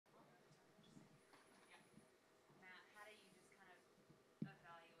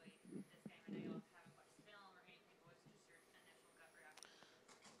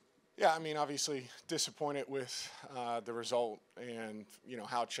Yeah, I mean, obviously disappointed with the result and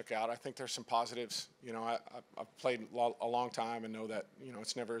how it shook out. I think there's some positives. I've played a long time and know that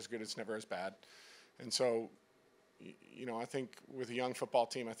it's never as good, it's never as bad. And so, I think with a young football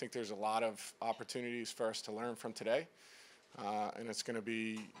team, I think there's a lot of opportunities for us to learn from today, and it's going to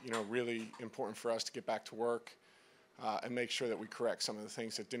be really important for us to get back to work and make sure that we correct some of the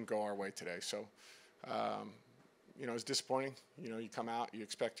things that didn't go our way today. So. It's disappointing. You come out, you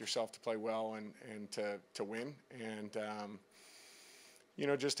expect yourself to play well and to win, and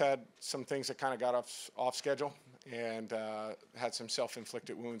just had some things that kind of got off schedule and had some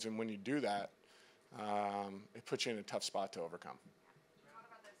self-inflicted wounds. And when you do that, it puts you in a tough spot to overcome. Talk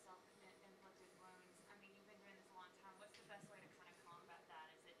about those self-inflicted wounds. I mean, you've been doing this a long time. What's the best way to kind of combat that?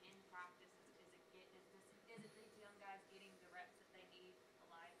 Is it in practice? Is it these young guys getting the reps that they need, the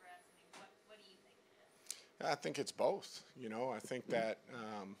live reps? I mean, what do you think it is? I think it's both. I think that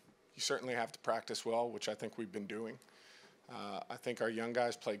you certainly have to practice well, which I think we've been doing. I think our young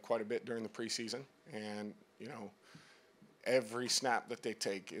guys played quite a bit during the preseason, and every snap that they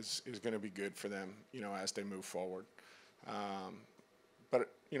take is going to be good for them, as they move forward. But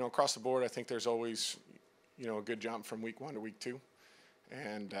across the board, I think there's always a good jump from week 1 to week 2.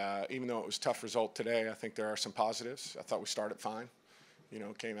 And even though it was a tough result today, I think there are some positives. I thought we started fine.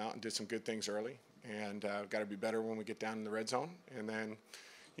 Came out and did some good things early, and got to be better when we get down in the red zone. And then,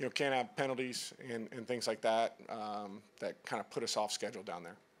 can't have penalties and things like that that kind of put us off schedule down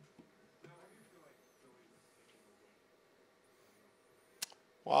there.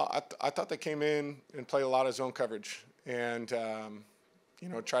 Well, I thought they came in and played a lot of zone coverage and,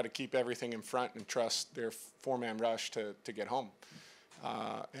 try to keep everything in front and trust their 4-man rush to get home.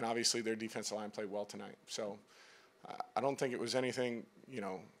 And obviously their defensive line played well tonight. So I don't think it was anything,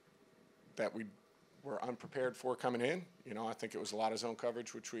 that we were unprepared for coming in. I think it was a lot of zone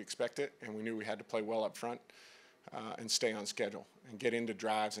coverage, which we expected, and we knew we had to play well up front and stay on schedule and get into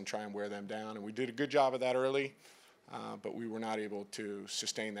drives and try and wear them down. And we did a good job of that early, but we were not able to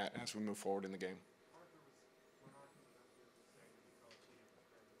sustain that as we move forward in the game.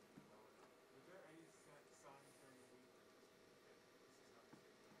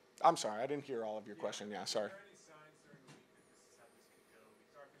 I'm sorry, I didn't hear all of your question. Yeah, sorry.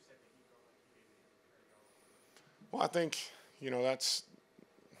 Well, I think, that's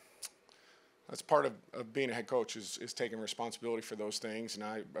part of being a head coach is taking responsibility for those things, and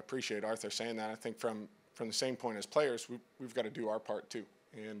I appreciate Arthur saying that. I think from the same point as players, we've got to do our part too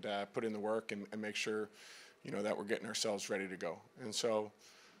and put in the work and make sure, that we're getting ourselves ready to go. And so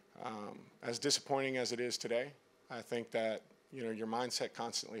as disappointing as it is today, I think that, your mindset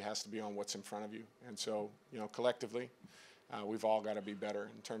constantly has to be on what's in front of you. And so, collectively, we've all got to be better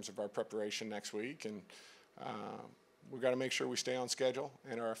in terms of our preparation next week, and we've got to make sure we stay on schedule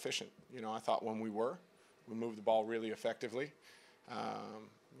and are efficient. I thought when we moved the ball really effectively.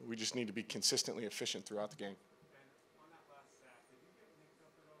 We just need to be consistently efficient throughout the game.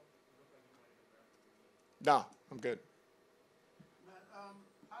 No, I'm good. Matt,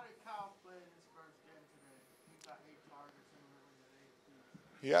 how did Kyle play in his first game today? He got 8 targets and only had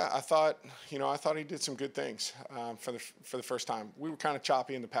 8 Yeah, I thought he did some good things for the first time. We were kind of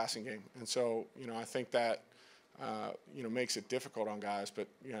choppy in the passing game, and so I think that makes it difficult on guys. But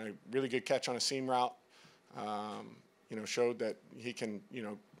really good catch on a seam route. Showed that he can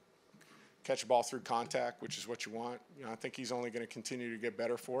catch a ball through contact, which is what you want. I think he's only going to continue to get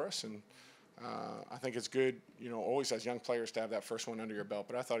better for us, and I think it's good. Always as young players to have that first one under your belt.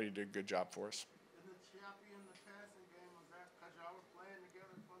 But I thought he did a good job for us.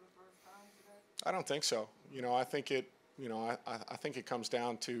 I don't think so. I think it. I think it comes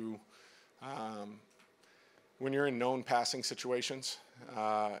down to when you're in known passing situations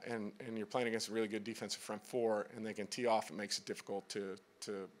and you're playing against a really good defensive front four, and they can tee off. It makes it difficult to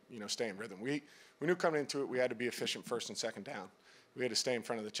stay in rhythm. We knew coming into it we had to be efficient first and second down. We had to stay in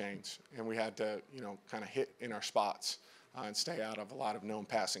front of the chains, and we had to kind of hit in our spots and stay out of a lot of known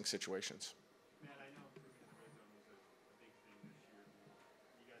passing situations.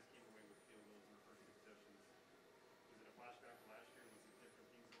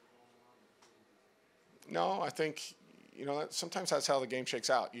 No, I think, sometimes that's how the game shakes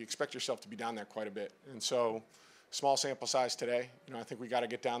out. You expect yourself to be down there quite a bit. And so small sample size today, I think we got to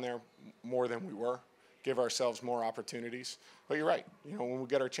get down there more than we were, give ourselves more opportunities. But you're right. When we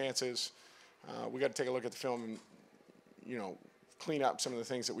get our chances, we got to take a look at the film and, clean up some of the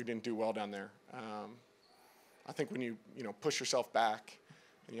things that we didn't do well down there. I think when you, push yourself back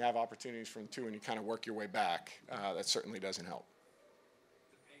and you have opportunities from 2 and you kind of work your way back, that certainly doesn't help.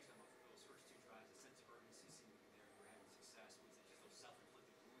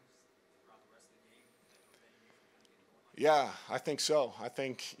 Yeah, I think so. I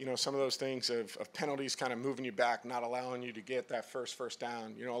think, some of those things of penalties kind of moving you back, not allowing you to get that first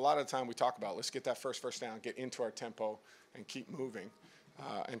down. A lot of the time we talk about, let's get that first down, get into our tempo, and keep moving,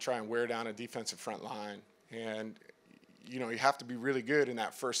 and try and wear down a defensive front line. And, you have to be really good in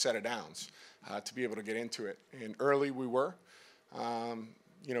that first set of downs to be able to get into it. And early we were,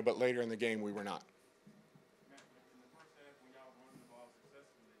 but later in the game we were not.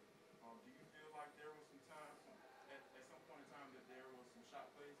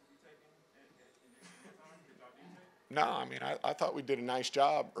 No, I mean, I thought we did a nice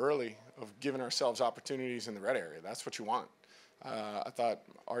job early of giving ourselves opportunities in the red area. That's what you want. I thought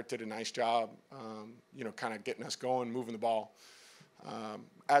Art did a nice job, kind of getting us going, moving the ball.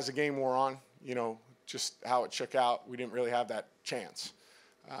 As the game wore on, just how it shook out, we didn't really have that chance.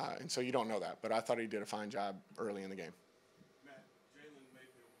 And so you don't know that. But I thought he did a fine job early in the game. Matt, Jalen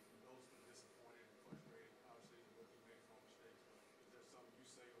Mayfield was disappointed and frustrated, obviously, with he made some mistakes. But is there something you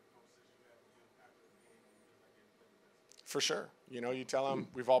say or conversation you have with him after the game when he feels like he didn't play the best? For sure. You tell him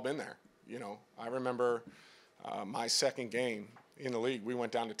we've all been there. I remember my second game in the league, we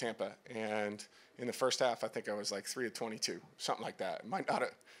went down to Tampa, and in the first half, I think I was like 3 of 22, something like that.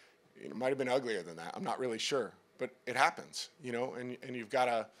 It might have been uglier than that. I'm not really sure, but it happens, and you've got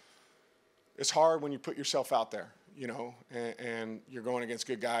to. It's hard when you put yourself out there, and you're going against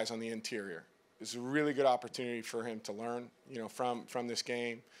good guys on the interior. It's a really good opportunity for him to learn, from this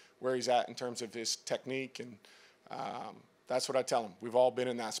game, where he's at in terms of his technique, and that's what I tell him. We've all been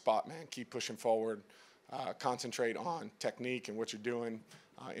in that spot, man. Keep pushing forward. Concentrate on technique and what you're doing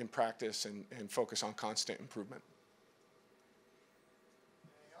in practice, and focus on constant improvement.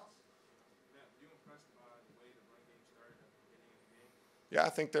 Anything else? Matt, were you impressed by the way the run game started at the beginning of the game? Yeah, I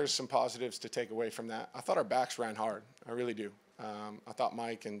think there's some positives to take away from that. I thought our backs ran hard. I really do. I thought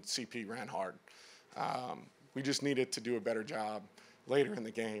Mike and CP ran hard. We just needed to do a better job later in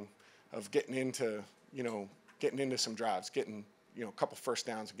the game of getting into some drives, getting, a couple first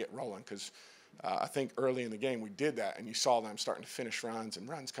downs and get rolling, because I think early in the game we did that, and you saw them starting to finish runs and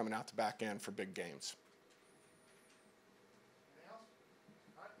runs coming out the back end for big games. Anything else?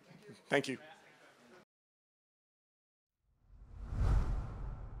 All right, thank you. Thank you.